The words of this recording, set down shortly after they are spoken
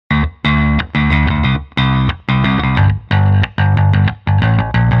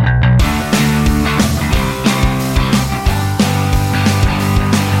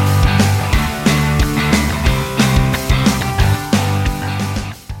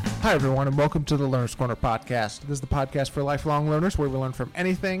Hi, everyone, and welcome to the Learner's Corner podcast. This is the podcast for lifelong learners where we learn from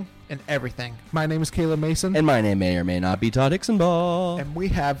anything and everything. My name is Caleb Mason. And my name may or may not be Todd Hicksonball. And we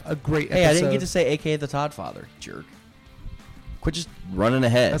have a great episode. Hey, I didn't get to say AKA the Todd Father, jerk. Quit just running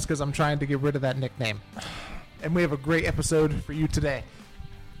ahead. That's because I'm trying to get rid of that nickname. And we have a great episode for you today.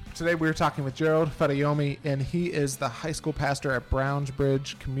 Today we're talking with Gerald Fadayomi, and he is the high school pastor at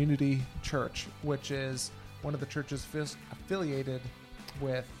Brownsbridge Community Church, which is one of the churches affiliated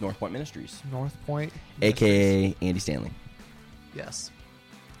with North Point Ministries. North Point AKA Andy Stanley. Yes.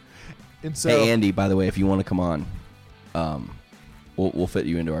 And so, hey, Andy, by the way, if you want to come on, we'll fit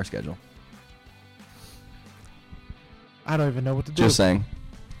you into our schedule. I don't even know what to do. Just saying.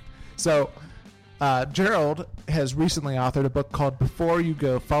 So, Gerald has recently authored a book called Before You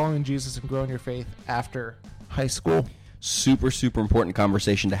Go, Following Jesus and Growing Your Faith After High School. Super important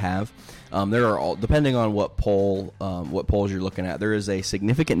conversation to have. There are all, depending on what polls you're looking at, there is a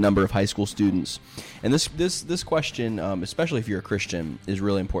significant number of high school students, and this question, especially if you're a Christian, is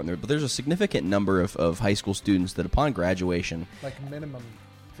really important. But there's a significant number of high school students that upon graduation, like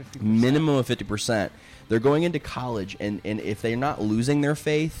minimum of 50%, they're going into college, and if they're not losing their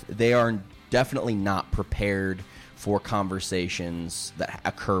faith, they are definitely not prepared for conversations that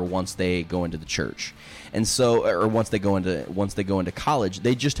occur once they go into the church. And so, or once they go into college,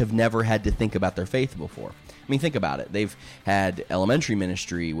 they just have never had to think about their faith before. I mean, think about it. They've had elementary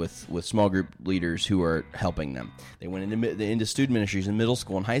ministry with small group leaders who are helping them. They went into student ministries in middle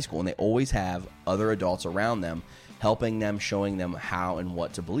school and high school, and they always have other adults around them, helping them, showing them how and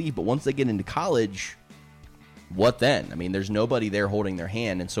what to believe. But once they get into college, what then? I mean, there's nobody there holding their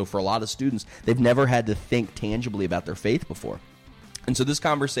hand. And so for a lot of students, they've never had to think tangibly about their faith before. And so this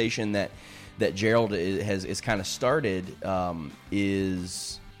conversation that Gerald is kind of started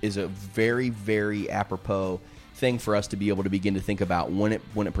is a very, very apropos thing for us to be able to begin to think about when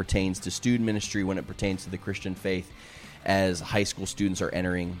it pertains to student ministry, when it pertains to the Christian faith as high school students are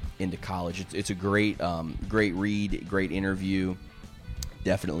entering into college. It's a great read, great interview.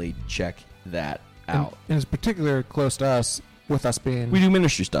 Definitely check that out. And it's particularly close to us, with us being... We do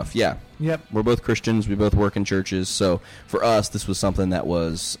ministry stuff, yeah. Yep. We're both Christians. We both work in churches. So for us, this was something that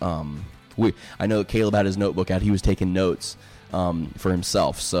was... I know Caleb had his notebook out. He was taking notes for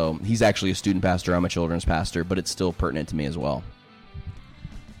himself. So he's actually a student pastor. I'm a children's pastor, but it's still pertinent to me as well.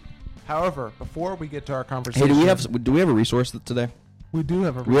 However, before we get to our conversation... Hey, do we have a resource today? We do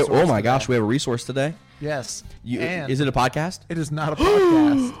have a resource Oh my today. gosh, we have a resource today? Yes. Is it a podcast? It is not a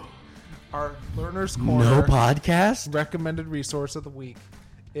podcast. Our Learner's Corner No podcast? recommended resource of the week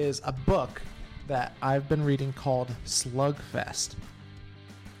is a book that I've been reading called Slugfest.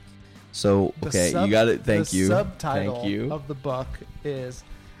 So, okay, you got it. Thank you. The subtitle Thank you. of the book is,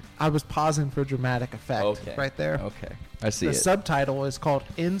 I was pausing for dramatic effect right there. Okay, I see The it. subtitle is called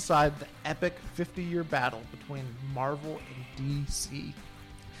Inside the Epic 50-Year Battle Between Marvel and DC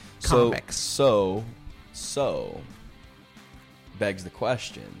Comics. So begs the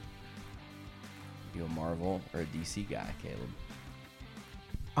question, you a Marvel or a DC guy, Caleb?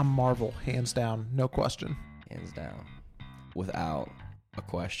 I'm Marvel, hands down, no question. Hands down. Without a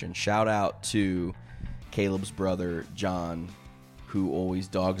question. Shout out to Caleb's brother, John, who always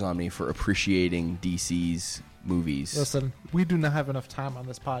dogs on me for appreciating DC's movies. Listen, we do not have enough time on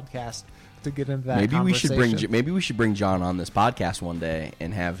this podcast to get into that conversation. Maybe we should bring John on this podcast one day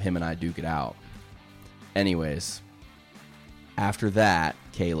and have him and I duke it out. Anyways, after that,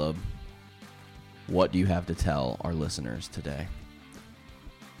 Caleb, what do you have to tell our listeners today?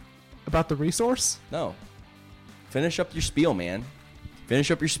 About the resource? No. Finish up your spiel, man. Finish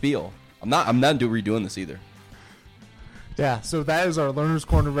up your spiel. I'm not redoing this either. Yeah, so that is our Learner's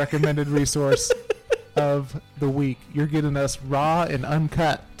Corner recommended resource of the week. You're getting us raw and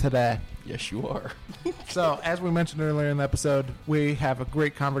uncut today. Yes, you are. So, as we mentioned earlier in the episode, we have a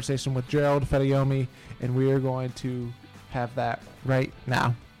great conversation with Gerald Fadayomi, and we are going to have that right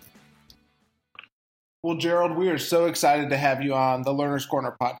now. Well, Gerald, we are so excited to have you on the Learner's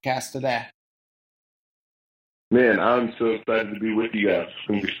Corner podcast today. Man, I'm so excited to be with you guys. It's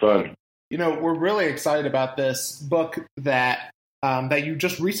going to be fun. You know, we're really excited about this book that you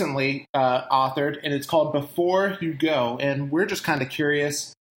just recently authored, and it's called Before You Go. And we're just kind of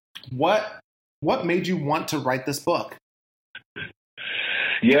curious, what made you want to write this book?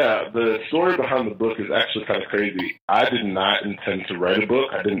 Yeah, the story behind the book is actually kind of crazy. I did not intend to write a book.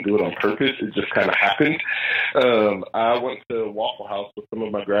 I didn't do it on purpose. It just kind of happened. I went to Waffle House with some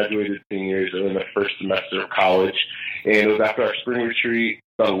of my graduated seniors in the first semester of college, And it was after our spring retreat,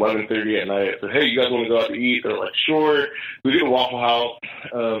 about 11:30 at night. I said, hey, you guys want to go out to eat? They're like, sure. We did a Waffle House,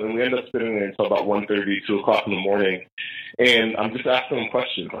 and we ended up spending there until about 1:30, 2 o'clock in the morning. And I'm just asking them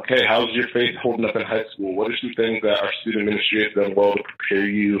questions like, hey, how's your faith holding up in high school? What are some things that our student ministry has done well to prepare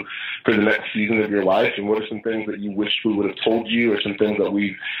you for the next season of your life? And what are some things that you wish we would have told you, or some things that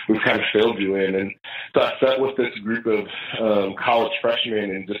we've kind of failed you in? And so I sat with this group of college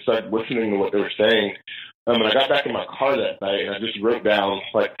freshmen and just started listening to what they were saying. And I got back in my car that night, and I just wrote down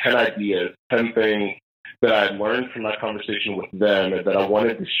like 10 ideas, 10 things that I learned from my conversation with them and that I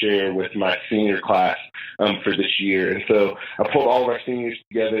wanted to share with my senior class for this year. And so I pulled all of our seniors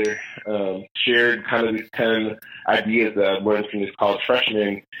together, shared kind of these 10 ideas that I learned from these college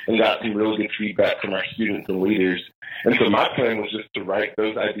freshmen, and got some really good feedback from our students and leaders. And so my plan was just to write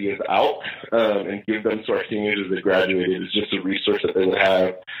those ideas out and give them to our seniors as they graduated. It's just a resource that they would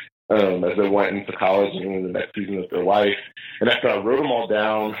have as they went into college and in the next season of their life. And after I wrote them all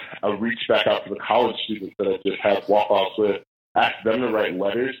down, I reached back out to the college students that I just had walk-offs with, asked them to write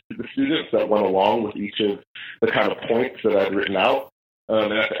letters to the students that went along with each of the kind of points that I'd written out.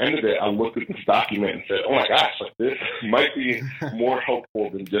 And at the end of it, I looked at this document and said, oh my gosh, like this might be more helpful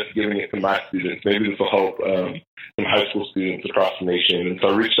than just giving it to my students. Maybe this will help some high school students across the nation. And so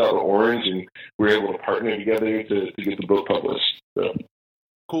I reached out to Orange, and we were able to partner together to get the book published. So.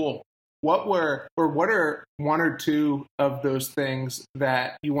 Cool. What are one or two of those things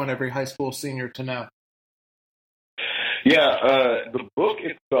that you want every high school senior to know? Yeah, the book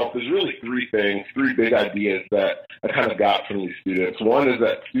itself, there's really three big ideas that I kind of got from these students. One is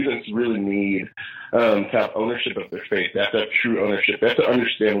that students really need to have ownership of their faith. They have to have true ownership. They have to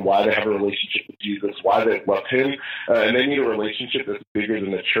understand why they have a relationship with Jesus, why they love him, and they need a relationship that's bigger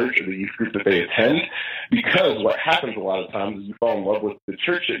than the church or the youth group that they attend. Because what happens a lot of times is you fall in love with the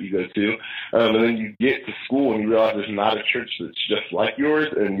church that you go to, and then you get to school and you realize there's not a church that's just like yours,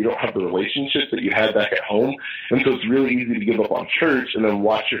 and you don't have the relationships that you had back at home. And so it's really easy to give up on church and then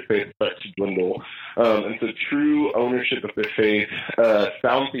watch your faith start to dwindle. And so true ownership of their faith,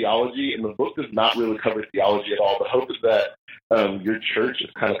 sound theology, and the book does not really cover theology at all. The hope is that your church is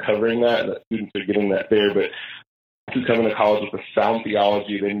kind of covering that, and that students are getting that there. But who's coming to college with a sound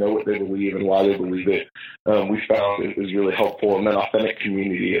theology, they know what they believe and why they believe it, we found it was really helpful. And then authentic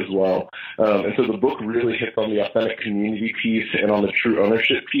community as well. And so the book really hits on the authentic community piece and on the true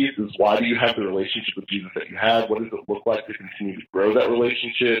ownership piece is why do you have the relationship with Jesus that you have? What does it look like to continue to grow that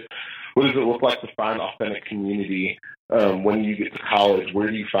relationship? What does it look like to find authentic community when you get to college? Where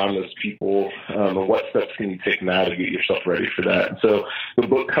do you find those people? And what steps can you take now to get yourself ready for that? And so the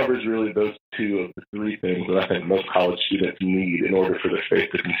book covers really those two of the three things that I think most college students need in order for their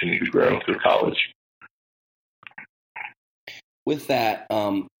faith to continue to grow through college. With that,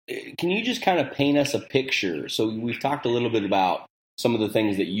 can you just kind of paint us a picture? So we've talked a little bit about some of the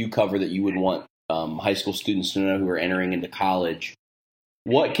things that you cover that you would want high school students to know who are entering into college.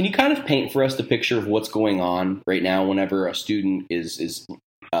 What can you kind of paint for us the picture of what's going on right now whenever a student is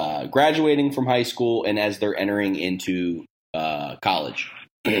graduating from high school and as they're entering into college?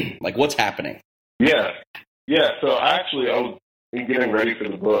 Like what's happening? Yeah. So I was in getting ready for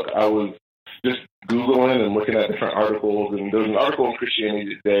the book, I was just Googling and looking at different articles, and there was an article in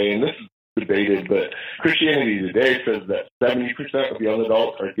Christianity Today, and this is debated, but Christianity Today says that 70% of young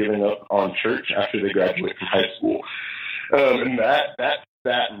adults are giving up on church after they graduate from high school. And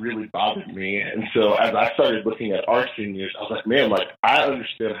that really bothered me. And so as I started looking at our seniors, I was like, man, like I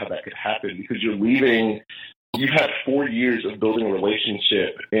understand how that could happen because you've had 4 years of building a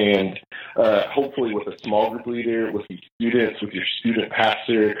relationship and hopefully with a small group leader, with your students, with your student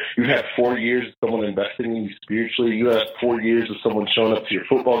pastor. You've had 4 years of someone investing in you spiritually. You had 4 years of someone showing up to your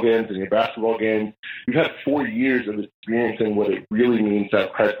football games and your basketball games. You've had 4 years of experiencing what it really means to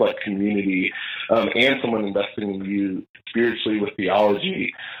have Christ-like community and someone investing in you spiritually with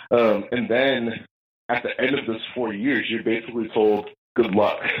theology. And then at the end of those 4 years, you're basically told, good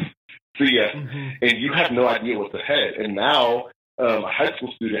luck. See ya. Mm-hmm. And you have no idea what's ahead. And now a high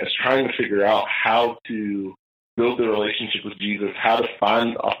school student is trying to figure out how to build their relationship with Jesus, how to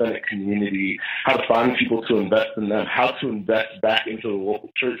find authentic community, how to find people to invest in them, how to invest back into the local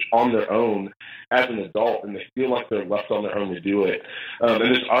church on their own as an adult, and they feel like they're left on their own to do it. And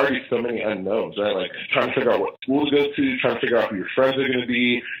there's already so many unknowns, right? Like trying to figure out what school to go to, trying to figure out who your friends are going to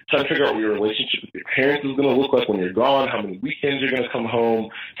be, trying to figure out what your relationship with your parents is going to look like when you're gone, how many weekends you're going to come home,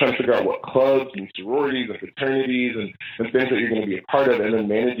 trying to figure out what clubs and sororities and fraternities and things that you're going to be a part of, and then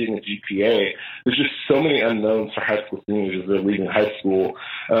managing a GPA. There's just so many unknowns unknowns for high school seniors as they're leaving high school.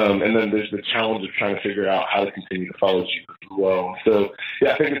 And then there's the challenge of trying to figure out how to continue to follow Jesus as well. So,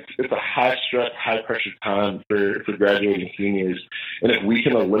 yeah, I think it's a high-stress, high-pressure time for graduating seniors. And if we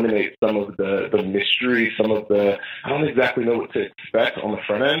can eliminate some of the mystery, some of the, I don't exactly know what to expect on the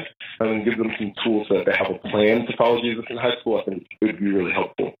front end, and give them some tools so that they have a plan to follow Jesus in high school, I think it would be really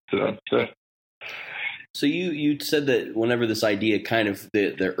helpful to them. So you said that whenever this idea kind of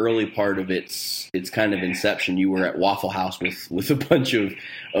the early part of its kind of inception, you were at Waffle House with a bunch of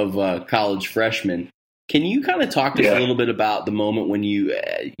college freshmen. Can you kind of talk to us a little bit about the moment when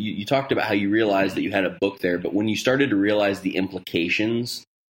you talked about how you realized that you had a book there, but when you started to realize the implications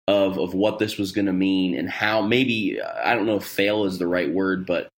of what this was going to mean and how maybe, I don't know if fail is the right word,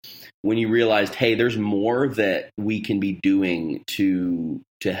 but when you realized, hey, there's more that we can be doing to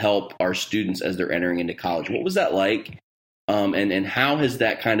help our students as they're entering into college. What was that like? And how has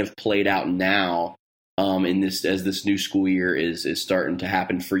that kind of played out now as this new school year is starting to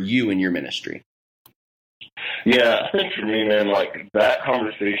happen for you in your ministry? Yeah, I think for me, man, like that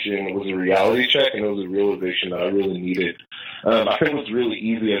conversation was a reality check, and it was a realization that I really needed. I think what's really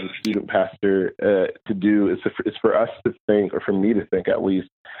easy as a student pastor to do is for us to think, or for me to think at least,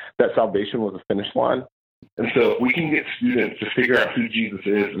 that salvation was a finish line. And so if we can get students to figure out who Jesus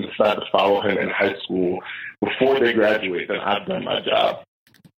is and decide to follow him in high school before they graduate, then I've done my job.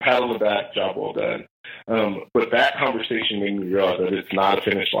 Pat on the back, job well done. But that conversation made me realize that it's not a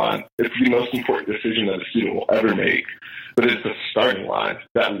finish line. It's the most important decision that a student will ever make, but it's the starting line.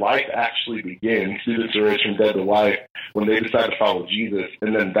 That life actually begins. Students are raised from dead to life when they decide to follow Jesus,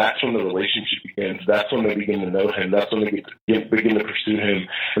 and then that's when the relationship begins. That's when they begin to know him. That's when they begin to pursue him,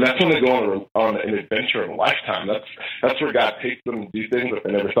 and that's when they go on an adventure of a lifetime. That's where God takes them and do things that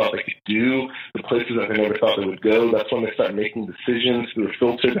they never thought they could do, the places that they never thought they would go. That's when they start making decisions through a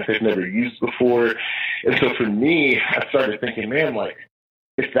filter that they've never used before. And so for me, I started thinking, man, like,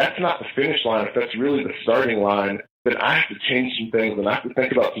 if that's not the finish line, if that's really the starting line, then I have to change some things, and I have to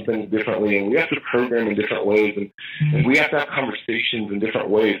think about some things differently, and we have to program in different ways, and we have to have conversations in different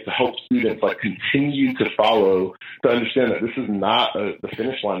ways to help students like continue to follow, to understand that this is not the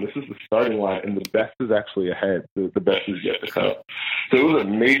finish line, this is the starting line, and the best is actually ahead. The best is yet to come. So it was a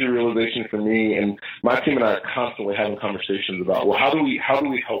major realization for me, and my team and I are constantly having conversations about, well, how do we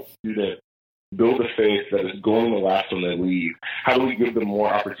help students build a faith that is going to last when they leave? How do we give them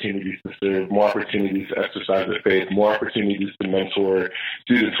more opportunities to serve, more opportunities to exercise their faith, more opportunities to mentor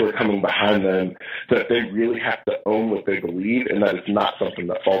students who are coming behind them, so that they really have to own what they believe and that it's not something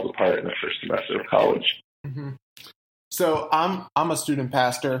that falls apart in the first semester of college? Mm-hmm. So I'm a student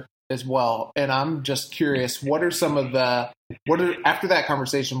pastor as well, and I'm just curious, after that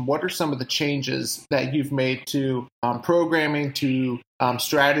conversation, what are some of the changes that you've made to programming, to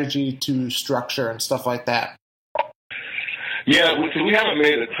strategy, to structure and stuff like that? Yeah, so we haven't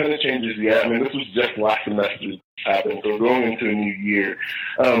made a ton of changes yet. I mean, this was just last semester happened, so we're going into a new year.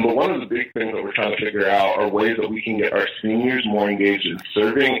 But one of the big things that we're trying to figure out are ways that we can get our seniors more engaged in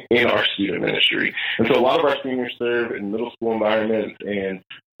serving in our student ministry. And so a lot of our seniors serve in middle school environments and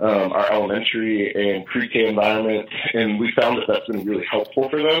our elementary and pre-K environments, and we found that that's been really helpful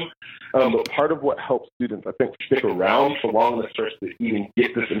for them. But part of what helps students, I think, stick around for long enough for us to even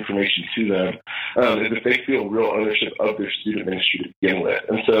get this information to them is if they feel real ownership of their student ministry to begin with.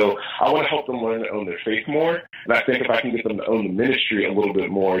 And so I want to help them learn to own their faith more, and I think if I can get them to own the ministry a little bit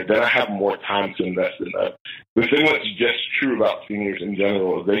more, then I have more time to invest in them. The thing that's just true about seniors in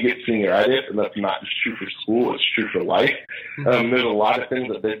general is they get senioritis, and that's not just true for school, it's true for life. There's a lot of things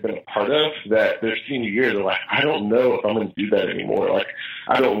that they've been a part of that their senior year, they're like, I don't know if I'm going to do that anymore. Like,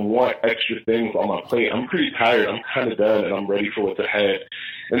 I don't want extra things on my plate. I'm pretty tired. I'm kind of done, and I'm ready for what's ahead.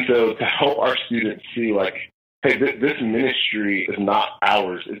 And so to help our students see, like, hey, this ministry is not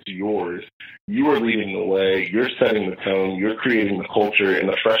ours, it's yours. You are leading the way. You're setting the tone. You're creating the culture, and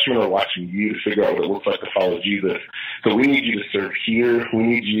the freshmen are watching you to figure out what it looks like to follow Jesus. So we need you to serve here. We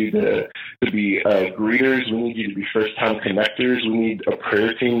need you to be greeters. We need you to be first-time connectors. We need a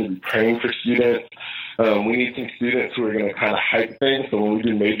prayer team to be praying for students. We need some students who are going to kind of hype things. So when we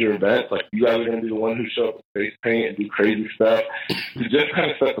do major events, like you guys are going to be the one who show up with face paint and do crazy stuff to just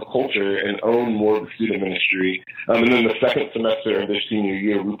kind of set the culture and own more of the student ministry. And then the second semester of their senior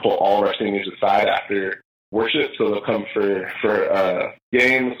year, we pull all of our seniors aside after worship. So they'll come for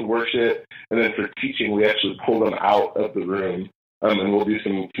games, worship, and then for teaching, we actually pull them out of the room. And we'll do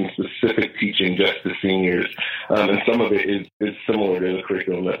some specific teaching just to seniors. And some of it is similar to the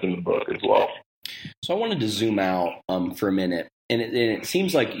curriculum that's in the book as well. So I wanted to zoom out for a minute And it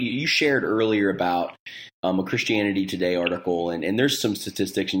seems like you shared earlier about a Christianity Today article, and there's some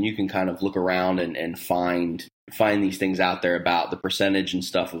statistics, and you can kind of look around and find these things out there about the percentage and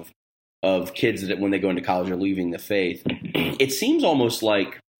stuff of kids that when they go into college are leaving the faith. It seems almost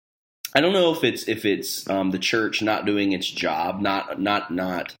like, I don't know if it's the church not doing its job, not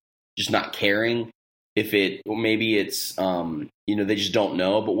just not caring. Maybe it's they just don't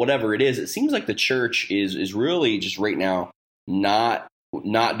know, but whatever it is, it seems like the church is really just right now not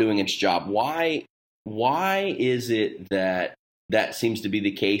doing its job. Why is it that seems to be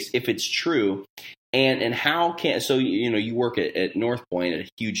the case if it's true? And how can you work at North Point at a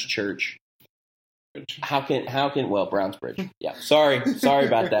huge church. How can Brownsbridge? Yeah. Sorry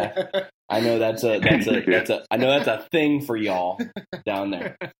about that. I know that's a thing for y'all down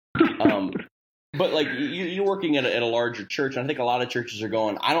there. But like you're working at a larger church, and I think a lot of churches are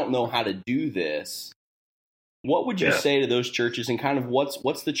going, I don't know how to do this. What would you say to those churches, and kind of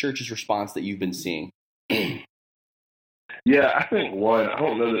what's the church's response that you've been seeing? Yeah, I think I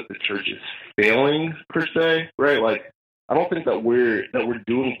don't know that the church is failing per se, right? Like, I don't think that we're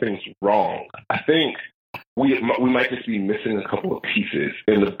doing things wrong. I think we might just be missing a couple of pieces.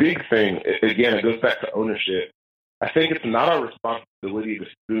 And the big thing, again, it goes back to ownership. I think it's not our responsibility to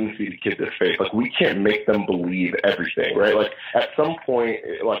spoon feed kids their faith. Like, we can't make them believe everything, right? Like, at some point,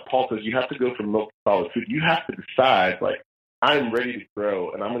 like Paul says, you have to go from milk to solid food. You have to decide, like, I'm ready to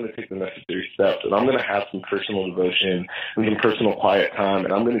grow, and I'm going to take the necessary steps, and I'm going to have some personal devotion and some personal quiet time,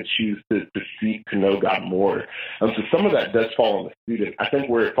 and I'm going to choose to seek to know God more. So some of that does fall on the student. I think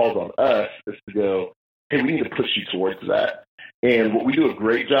where it falls on us is to go, hey, we need to push you towards that. And what we do a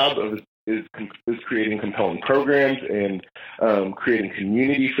great job of is creating compelling programs and creating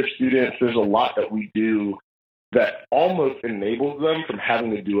community for students. There's a lot that we do that almost enables them from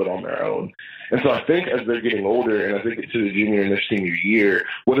having to do it on their own. And so I think as they're getting older and as they get to the junior and their senior year,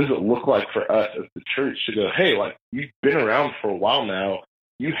 what does it look like for us as the church to go, hey, like, you've been around for a while now.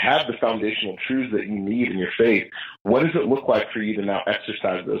 You have the foundational truths that you need in your faith. What does it look like for you to now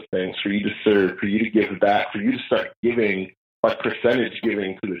exercise those things, for you to serve, for you to give back, for you to start giving, like percentage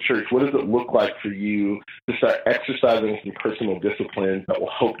giving to the church? What does it look like for you to start exercising some personal disciplines that will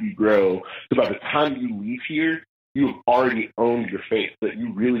help you grow? So by the time you leave here, you've already owned your faith, that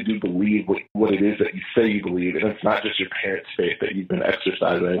you really do believe what it is that you say you believe, and it's not just your parents' faith that you've been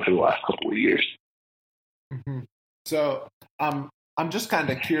exercising for the last couple of years. Mm-hmm. So I'm just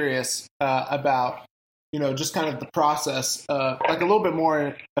kind of curious about, just kind of the process, like a little bit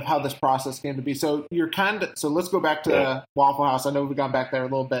more of how this process came to be. So so let's go back to Waffle House. I know we've gone back there a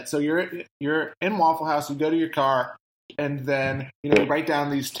little bit. So you're in Waffle House, you go to your car, and then, you write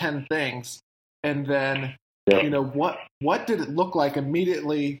down these 10 things. And then, what did it look like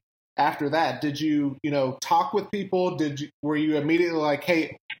immediately after that? Did you, talk with people? Were you immediately like,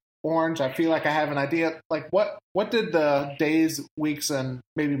 hey, Orange, I feel like I have an idea? Like, what did the days, weeks, and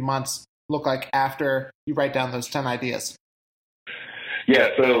maybe months look like after you write down those 10 ideas? Yeah,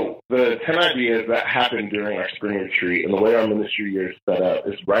 so the 10 ideas that happened during our spring retreat, and the way our ministry year is set up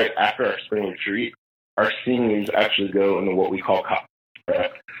is right after our spring retreat, our seniors actually go into what we call college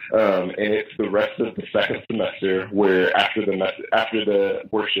prep. And it's the rest of the second semester where after the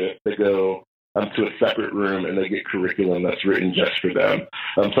worship, they go to a separate room and they get curriculum that's written just for them.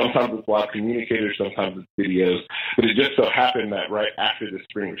 Sometimes it's live communicators, sometimes it's videos, but it just so happened that right after the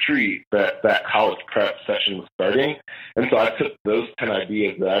spring retreat that college prep session was starting. And so I took those 10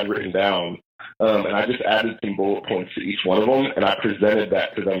 ideas that I'd written down and I just added some bullet points to each one of them, and I presented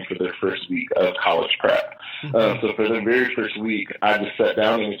that to them for their first week of college prep. So for the very first week, I just sat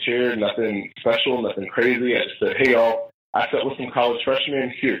down in a chair, nothing special, nothing crazy. I just said, hey, y'all, I sat with some college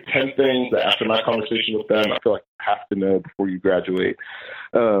freshmen. Here are 10 things that after my conversation with them, I feel like you have to know before you graduate.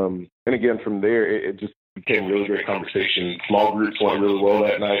 And again, from there, it just became really great conversation. Small groups went really well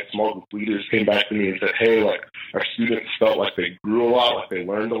that night. Small group leaders came back to me and said, hey, like, our students felt like they grew a lot, like they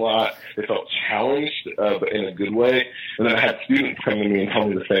learned a lot. They felt challenged, but in a good way. And then I had students come to me and tell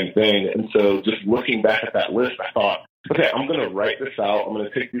me the same thing. And so just looking back at that list, I thought, okay, I'm going to write this out. I'm going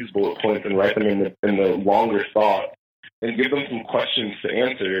to take these bullet points and write them in the longer thought and give them some questions to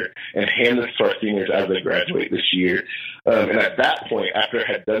answer and hand this to our seniors as they graduate this year. And at that point, after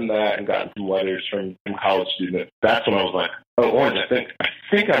I had done that and gotten some letters from college students, that's when I was like, oh, Orange, I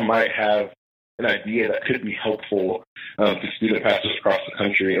think I might have an idea that could be helpful to student pastors across the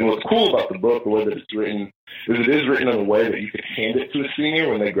country. And what's cool about the book, the way that it's written, is it is written in a way that you can hand it to a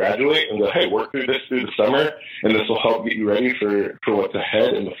senior when they graduate and go, hey, work through this through the summer, and this will help get you ready for what's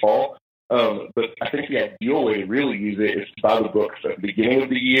ahead in the fall. But I think the ideal way to really use it is to buy the books at the beginning of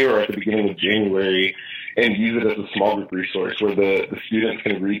the year or at the beginning of January and use it as a small group resource where the students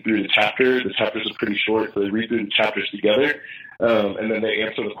can read through the chapters. The chapters are pretty short, so they read through the chapters together, and then they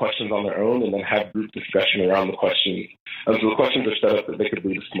answer the questions on their own and then have group discussion around the questions. So the questions are set up that they could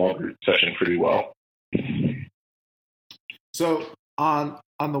lead a small group session pretty well. So on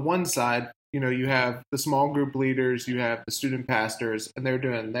the one side, you have the small group leaders, you have the student pastors, and they're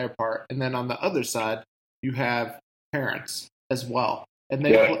doing their part. And then on the other side, you have parents as well, and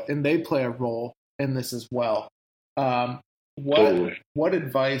they play a role in this as well. What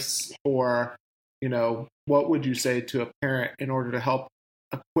advice, or what would you say to a parent in order to help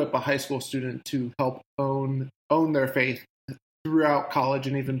equip a high school student to help own their faith throughout college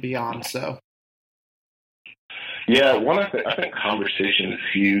and even beyond? So. Yeah, I think conversation is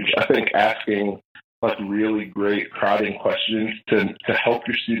huge. I think asking really great prodding questions to help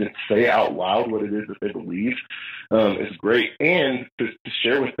your students say out loud what it is that they believe is great, and to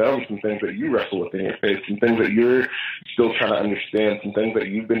share with them some things that you wrestle with in your faith, some things that you're still trying to understand, some things that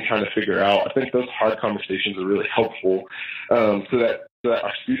you've been trying to figure out. I think those hard conversations are really helpful, so that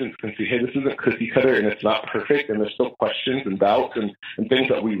our students can see, hey, this isn't cookie cutter and it's not perfect, and there's still questions and doubts and things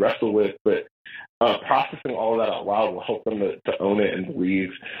that we wrestle with, but processing all of that out loud will help them to own it and believe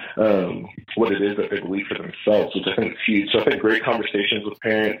what it is that they believe for themselves, which I think is huge. So I think great conversations with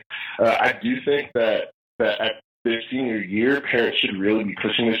parents. I do think that at their senior year, parents should really be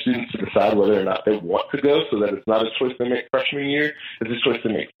pushing their students to decide whether or not they want to go, so that it's not a choice they make freshman year, it's a choice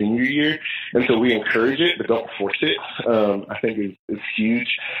they make senior year. And so we encourage it, but don't force it, I think is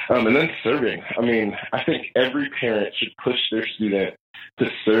huge. And then serving. I think every parent should push their student to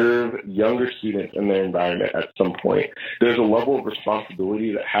serve younger students in their environment at some point. There's a level of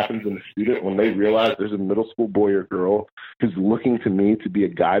responsibility that happens in the student when they realize there's a middle school boy or girl who's looking to me to be a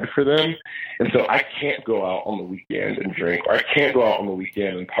guide for them. And so I can't go out on the weekend and drink, or I can't go out on the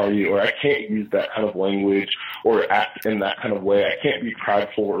weekend and party, or I can't use that kind of language or act in that kind of way. I can't be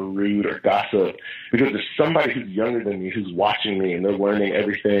prideful or rude or gossip, because there's somebody who's younger than me who's watching me, and they're learning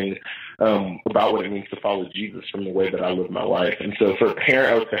everything about what it means to follow Jesus from the way that I live my life. And so for a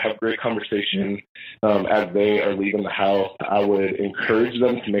parent, I would say have great conversations as they are leaving the house. I would encourage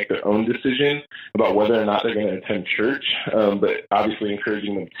them to make their own decision about whether or not they're going to attend church, but obviously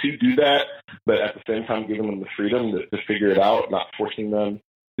encouraging them to do that, but at the same time giving them the freedom to figure it out, not forcing them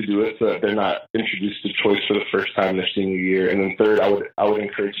to do it so that they're not introduced to choice for the first time their senior year. And then third, I would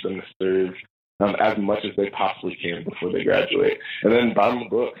encourage them to serve as much as they possibly can before they graduate. And then buy them a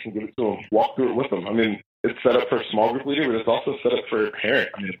book and give it to them, walk through it with them. It's set up for a small group leader, but it's also set up for a parent.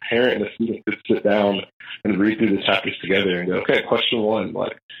 A parent and a student could sit down and read through the chapters together and go, okay, question one,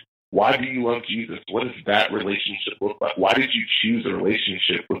 why do you love Jesus? What does that relationship look like? Why did you choose a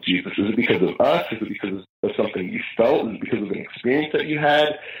relationship with Jesus? Is it because of us? Is it because of something you felt? Is it because of an experience that you had?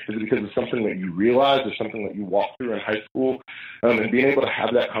 Is it because of something that you realized or something that you walked through in high school? And being able to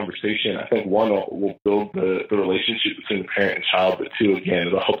have that conversation, I think, one, will build the relationship between the parent and child, but two, again,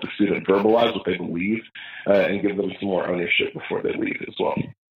 it'll help the student verbalize what they believe and give them some more ownership before they leave as well.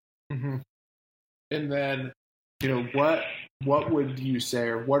 Mm-hmm. And then, what would you say,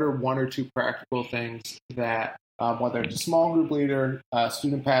 or what are one or two practical things that, whether it's a small group leader,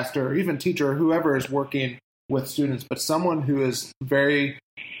 student pastor, or even teacher, or whoever is working with students, but someone who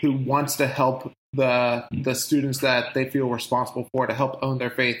wants to help the students that they feel responsible for to help own their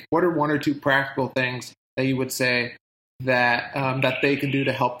faith, what are one or two practical things that you would say that that they can do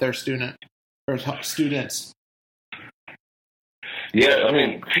to help their student or help students? Yeah,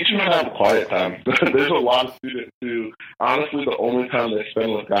 teach them how to have quiet time. There's a lot of students who, honestly, the only time they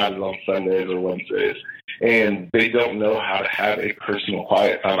spend with God is on Sundays or Wednesdays, and they don't know how to have a personal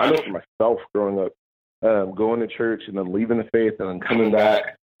quiet time. I know for myself, growing up, going to church and then leaving the faith and then coming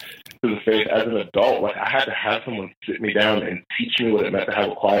back to the faith as an adult, I had to have someone sit me down and teach me what it meant to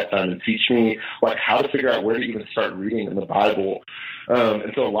have a quiet time, and teach me how to figure out where to even start reading in the Bible.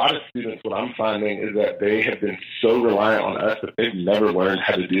 And so a lot of students, what I'm finding is that they have been so reliant on us that they've never learned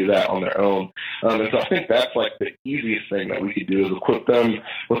how to do that on their own. And so I think that's the easiest thing that we could do, is equip them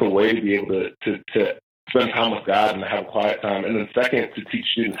with a way to be able to spend time with God and to have a quiet time. And then second, to teach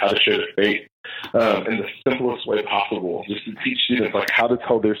students how to share their faith in the simplest way possible, just to teach students how to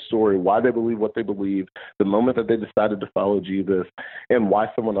tell their story, why they believe what they believe, the moment that they decided to follow Jesus, and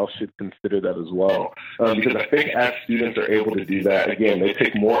why someone else should consider that as well. Because I think as students are able to do that, again, they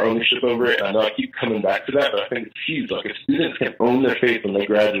take more ownership over it. And I know I keep coming back to that, but I think it's huge. If students can own their faith when they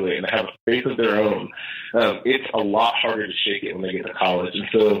graduate and have a faith of their own, it's a lot harder to shake it when they get to college. And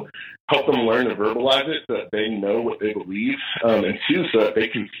so help them learn to verbalize it so that they know what they believe, and two, so that they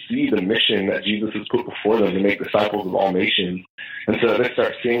can see the mission that Jesus has put before them to make disciples of all nations. And so they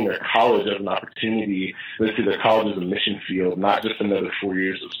start seeing their college as an opportunity. They see their college as a mission field, not just another 4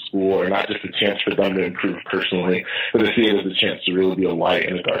 years of school, or not just a chance for them to improve personally, but they see it as a chance to really be a light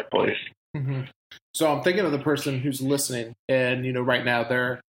in a dark place. Mm-hmm. So I'm thinking of the person who's listening, and right now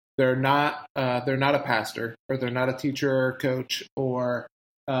they're not a pastor, or they're not a teacher or coach, or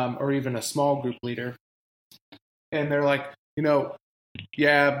even a small group leader, and they're like,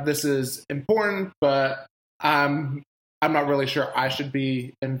 yeah, this is important, but I'm not really sure I should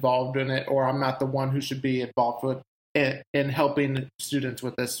be involved in it, or I'm not the one who should be involved with in helping students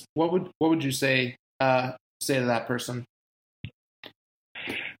with this. What would you say to that person?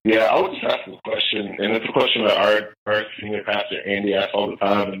 Yeah, I would just ask the question, and it's a question that our senior pastor, Andy, asks all the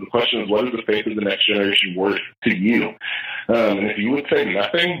time, and the question is, what is the faith of the next generation worth to you? And if you would say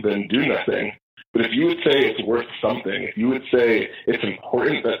nothing, then do nothing. But if you would say it's worth something, if you would say it's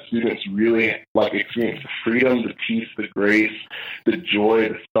important that students really experience the freedom, the peace, the grace, the joy,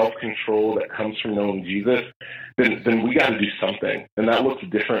 the self-control that comes from knowing Jesus, then we got to do something. And that looks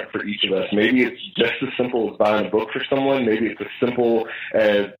different for each of us. Maybe it's just as simple as buying a book for someone. Maybe it's as simple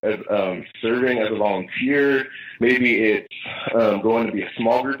as serving as a volunteer. Maybe it's going to be a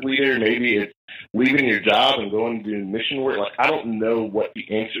small group leader. Maybe it's leaving your job and going to do mission work. I don't know what the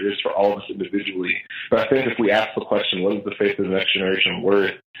answer is for all of us individually, but I think if we ask the question, what is the faith of the next generation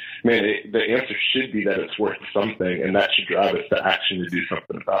worth? Man, the answer should be that it's worth something, and that should drive us to action to do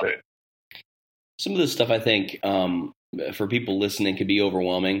something about it. Some of this stuff, I think, for people listening, could be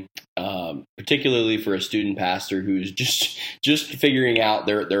overwhelming, particularly for a student pastor who's just figuring out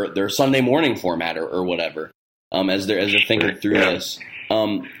their Sunday morning format or whatever, as they're thinking through this.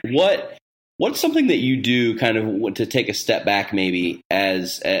 What's something that you do kind of to take a step back, maybe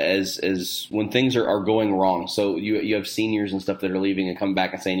as when things are going wrong? So you have seniors and stuff that are leaving and come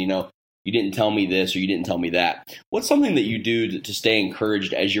back and saying, you didn't tell me this or you didn't tell me that. What's something that you do to stay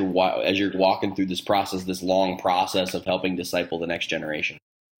encouraged as you're walking through this process, this long process of helping disciple the next generation?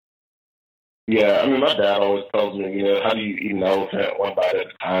 Yeah, my dad always tells me, how do you eat an elephant one bite at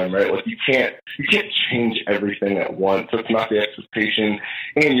a time, right? You can't change everything at once. That's not the expectation,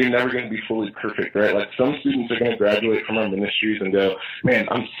 and you're never going to be fully perfect, right? Some students are going to graduate from our ministries and go, man,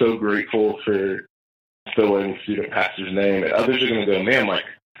 I'm so grateful for filling student pastor's name, and others are going to go, man,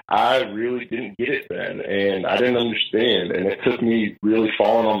 I really didn't get it then, and I didn't understand, and it took me really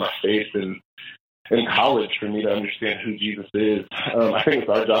falling on my face in college for me to understand who Jesus is. I think it's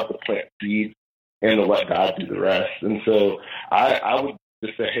our job to plant seeds and to let God do the rest. And so I would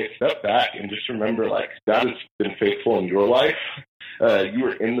just say, hey, step back and just remember, God has been faithful in your life. You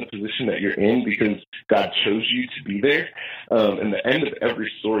are in the position that you're in because God chose you to be there. And the end of every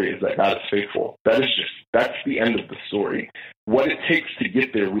story is that God is faithful. That's the end of the story. What it takes to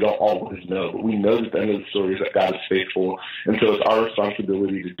get there, we don't always know, but we know that the end of the story is that God is faithful. And so it's our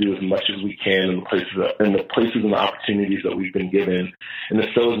responsibility to do as much as we can in the places and the opportunities that we've been given, and to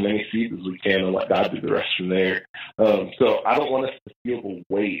sow as many seeds as we can and let God do the rest from there. So I don't want us to feel the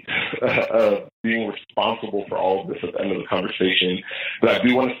weight of being responsible for all of this at the end of the conversation, but I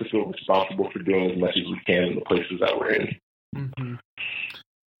do want us to feel responsible for doing as much as we can in the places that we're in. Mm-hmm.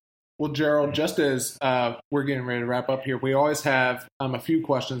 Well, Gerald, just as we're getting ready to wrap up here, we always have a few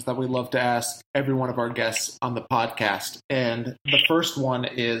questions that we love to ask every one of our guests on the podcast. And the first one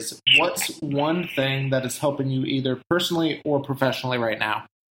is, what's one thing that is helping you either personally or professionally right now?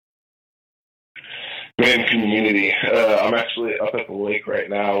 Man, community. I'm actually up at the lake right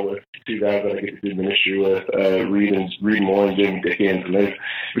now with two guys that I get to do ministry with, Reed Moore and Jamie Dickens, and they've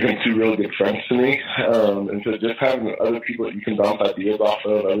become two really good friends to me. And so just having other people that you can bounce ideas off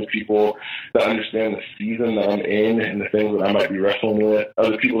of, other people that understand the season that I'm in and the things that I might be wrestling with,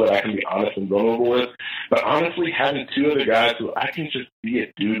 other people that I can be honest and vulnerable with. But honestly, having two other guys who I can just be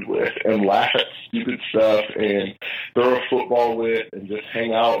a dude with and laugh at stupid stuff and throw a football with and just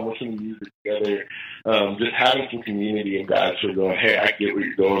hang out and listen to music together. Just having some community and guys who are going, hey, I get what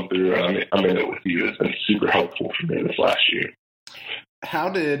you're going through, and I'm in it with you, has been super helpful for me this last year. How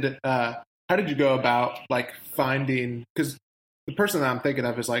did you go about finding? Because the person that I'm thinking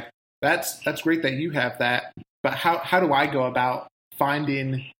of is that's great that you have that, but how do I go about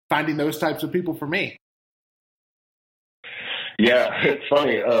finding those types of people for me? Yeah, it's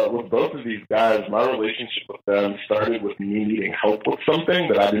funny. With both of these guys, my relationship with them started with me needing help with something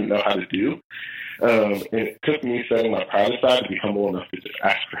that I didn't know how to do. And it took me setting my pride aside to be humble enough to just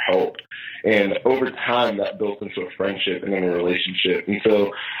ask for help. And over time, that built into a friendship and then a relationship. And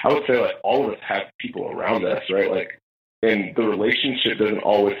so I would say all of us have people around us, right? And the relationship doesn't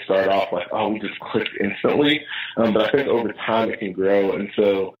always start off we just clicked instantly. But I think over time it can grow. And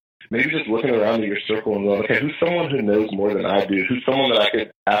so maybe just looking around at your circle and going, okay, who's someone who knows more than I do? Who's someone that I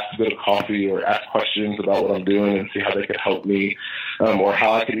could ask to go to coffee or ask questions about what I'm doing and see how they could help me, or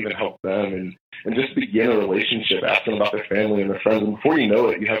how I could even help them, and just begin a relationship, asking about their family and their friends. And before you know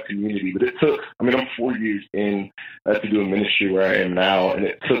it, you have community. But it took, I'm 4 years in to do a ministry where I am now, and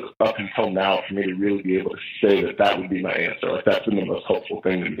it took up until now for me to really be able to say that would be my answer. Like, that's been the most helpful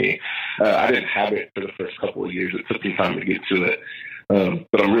thing to me. I didn't have it for the first couple of years. It took some time to get to it.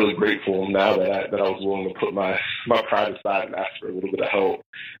 But I'm really grateful now that I was willing to put my pride aside and ask for a little bit of help,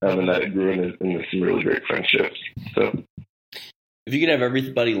 and that it grew into some really great friendships. So, if you could have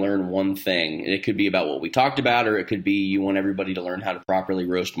everybody learn one thing, and it could be about what we talked about, or it could be you want everybody to learn how to properly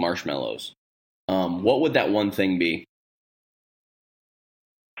roast marshmallows, what would that one thing be?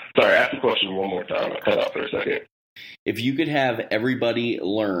 Sorry, ask the question one more time. I cut out for a second. If you could have everybody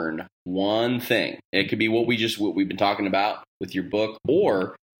learn one thing, it could be what we've been talking about with your book,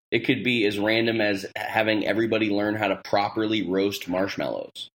 or it could be as random as having everybody learn how to properly roast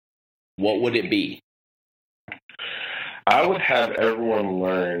marshmallows. What would it be? I would have everyone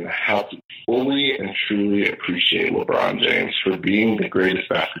learn how to fully and truly appreciate LeBron James for being the greatest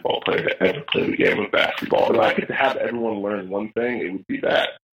basketball player to ever play the game of basketball. If I could have everyone learn one thing, it would be that.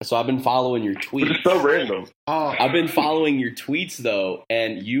 So I've been following your tweets. It's so random. I've been following your tweets, though,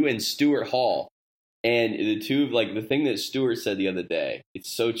 and you and Stuart Hall. And the two, like, the thing that Stuart said the other day, it's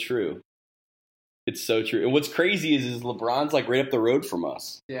so true. It's so true. And what's crazy is LeBron's, like, right up the road from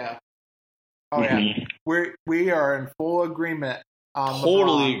us. Yeah. Oh, yeah. We are in full agreement on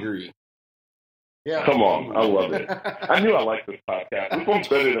Totally LeBron. Agree. Yeah. Come on. I love it. I knew I liked this podcast. This one's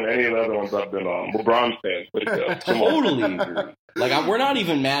better than any of the other ones I've been on. LeBron fans, way to go. Totally agree. Like, we're not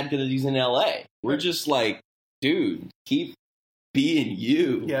even mad because he's in L.A. We're just like, dude, keep being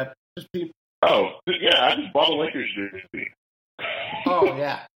you. Yeah. Just be. Oh, yeah, I just bought a Lakers jersey. Oh,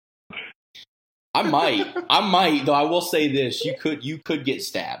 yeah. I might, though I will say this. You could get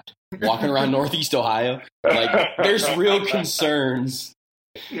stabbed walking around Northeast Ohio. Like, there's real concerns.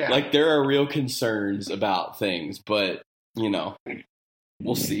 Yeah. Like, there are real concerns about things, but,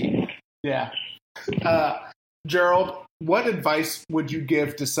 we'll see. Yeah. Gerald, what advice would you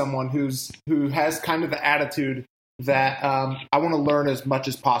give to someone who has kind of the attitude that I want to learn as much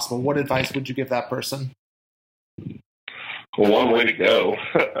as possible? What advice would you give that person? Well, one way to go.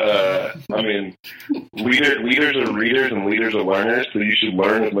 Leaders are readers and leaders are learners, so you should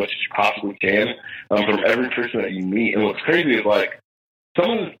learn as much as you possibly can from every person that you meet. And what's crazy is, like,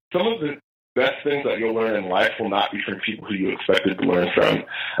 some of the best things that you'll learn in life will not be from people who you expected to learn from.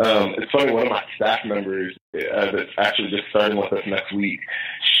 It's funny, one of my staff members that's actually just starting with us next week,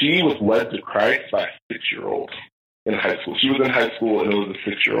 she was led to Christ by a 6-year-old in high school. She was in high school, and it was a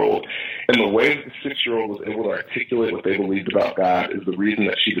 6-year-old. And the way that the 6-year-old was able to articulate what they believed about God is the reason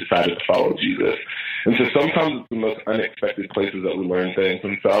that she decided to follow Jesus. And so sometimes it's the most unexpected places that we learn things.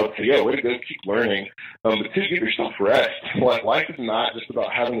 And so I would say, yeah, way to go, keep learning. But to give yourself rest. Like, life is not just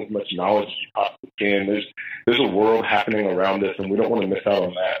about having as much knowledge as you possibly can. There's a world happening around us, and we don't want to miss out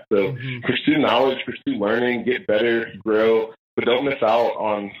on that. So pursue knowledge, pursue learning, get better, grow, but don't miss out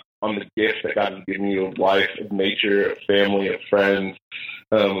on the gift that God has given you of life, of nature, of family, of friends,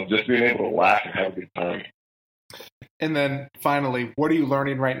 just being able to laugh and have a good time. And then finally, what are you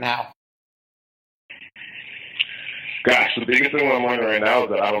learning right now? Gosh, the biggest thing I'm learning right now is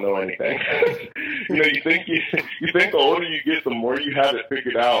that I don't know anything. You think the older you get, the more you have it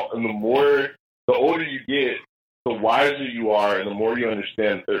figured out, and the older you get, the wiser you are, and the more you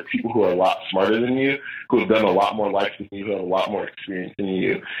understand there are people who are a lot smarter than you, who have done a lot more life than you, who have a lot more experience than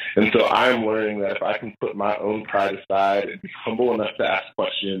you. And so I'm learning that if I can put my own pride aside and be humble enough to ask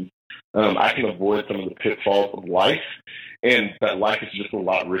questions, I can avoid some of the pitfalls of life, and that life is just a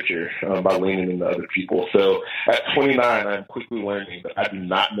lot richer by leaning into other people. So at 29, I'm quickly learning that I do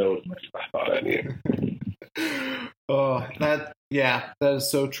not know as much as I thought I knew. Oh, that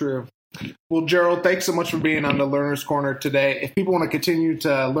is so true. Well, Gerald, thanks so much for being on the Learner's Corner today. If people want to continue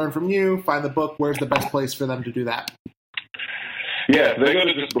to learn from you, find the book, where's the best place for them to do that? Yeah, so they go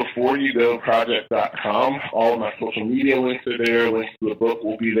to just beforeyougoproject.com. All of my social media links are there. Links to the book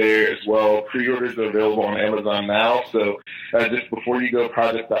will be there as well. Pre-orders are available on Amazon now. So just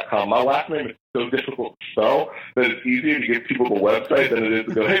beforeyougoproject.com. My last name is so difficult to spell that it's easier to give people the website than it is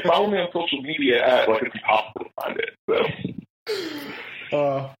to go, hey, follow me on social media like it's impossible to find it. So.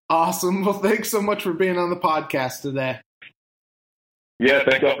 Awesome. Well, thanks so much for being on the podcast today. Yeah,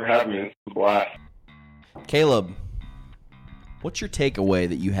 thank y'all for having me. It's a blast. Caleb, what's your takeaway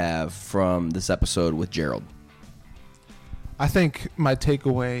that you have from this episode with Gerald? I think my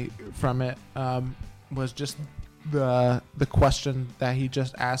takeaway from it was just the question that he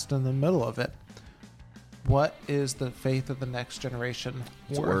just asked in the middle of it. What is the faith of the next generation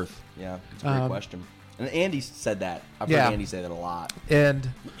worth? Yeah, it's a great question. And Andy said that. I've heard Andy say that a lot. And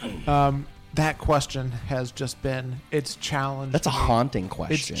that question has just been, it's challenged That's a me. haunting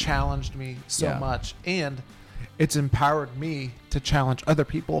question. It's challenged me so much. And it's empowered me to challenge other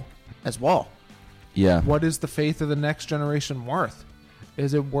people as well. Yeah. What is the faith of the next generation worth?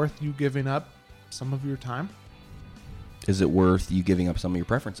 Is it worth you giving up some of your time? Is it worth you giving up some of your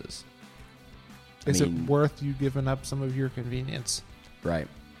preferences? Is it worth you giving up some of your convenience? Right.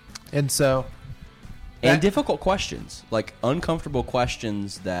 And so... And difficult questions, like uncomfortable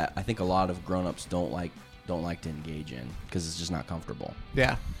questions that I think a lot of grown-ups don't like to engage in because it's just not comfortable.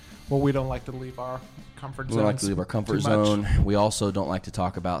 Yeah. Well, we don't like to leave our comfort zone. We don't like to leave our comfort zone. We also don't like to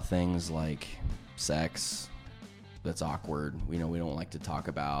talk about things like sex. That's awkward. We don't like to talk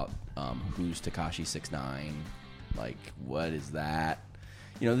about who's Tekashi 6ix9ine. Like, what is that?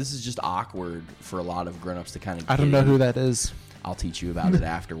 This is just awkward for a lot of grown-ups to kind of. I don't know who that is. I'll teach you about it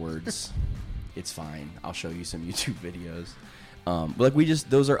afterwards. It's fine. I'll show you some YouTube videos. But like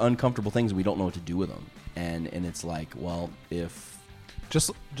those are uncomfortable things. And we don't know what to do with them. And it's like, well, if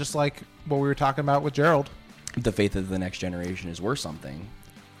just like what we were talking about with Gerald, the faith of the next generation is worth something,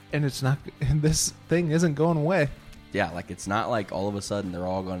 and it's not, and this thing isn't going away. Yeah, like it's not like all of a sudden they're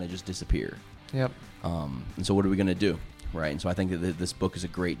all going to just disappear. Yep. And so what are we going to do? Right. And so I think that this book is a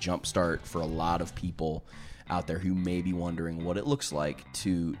great jump start for a lot of people out there who may be wondering what it looks like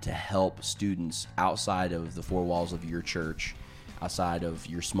to help students outside of the four walls of your church, outside of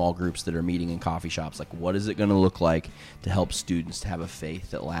your small groups that are meeting in coffee shops. Like, what is it going to look like to help students to have a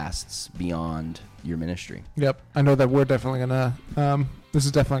faith that lasts beyond your ministry? Yep. I know that we're definitely going to, this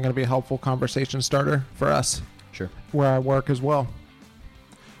is definitely going to be a helpful conversation starter for us. Sure. Where I work as well.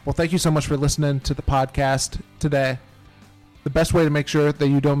 Well, thank you so much for listening to the podcast today. The best way to make sure that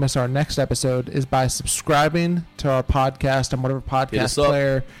you don't miss our next episode is by subscribing to our podcast on whatever podcast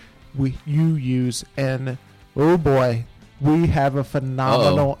player you use. And, oh boy, we have a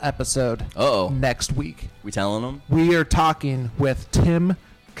phenomenal episode next week. We telling them? We are talking with Tim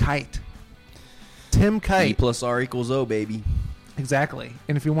Kite. Tim Kite. E plus R equals O, baby. Exactly.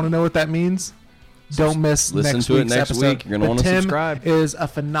 And if you want to know what that means, don't miss Listen next to week's it next episode. week. You're going to want to subscribe. Tim is a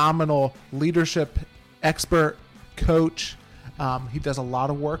phenomenal leadership expert, coach. He does a lot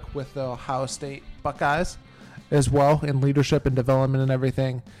of work with the Ohio State Buckeyes as well in leadership and development and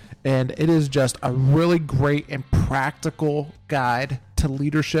everything. And it is just a really great and practical guide to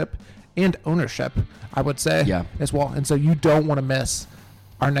leadership and ownership, I would say, as well. And so you don't want to miss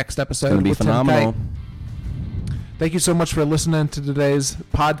our next episode. It's going to be phenomenal. Thank you so much for listening to today's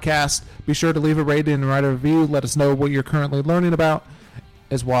podcast. Be sure to leave a rating and write a review. Let us know what you're currently learning about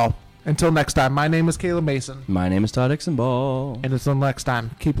as well. Until next time, my name is Caleb Mason. My name is Todd Ixenball. And until next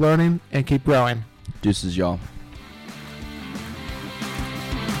time, keep learning and keep growing. Deuces, y'all.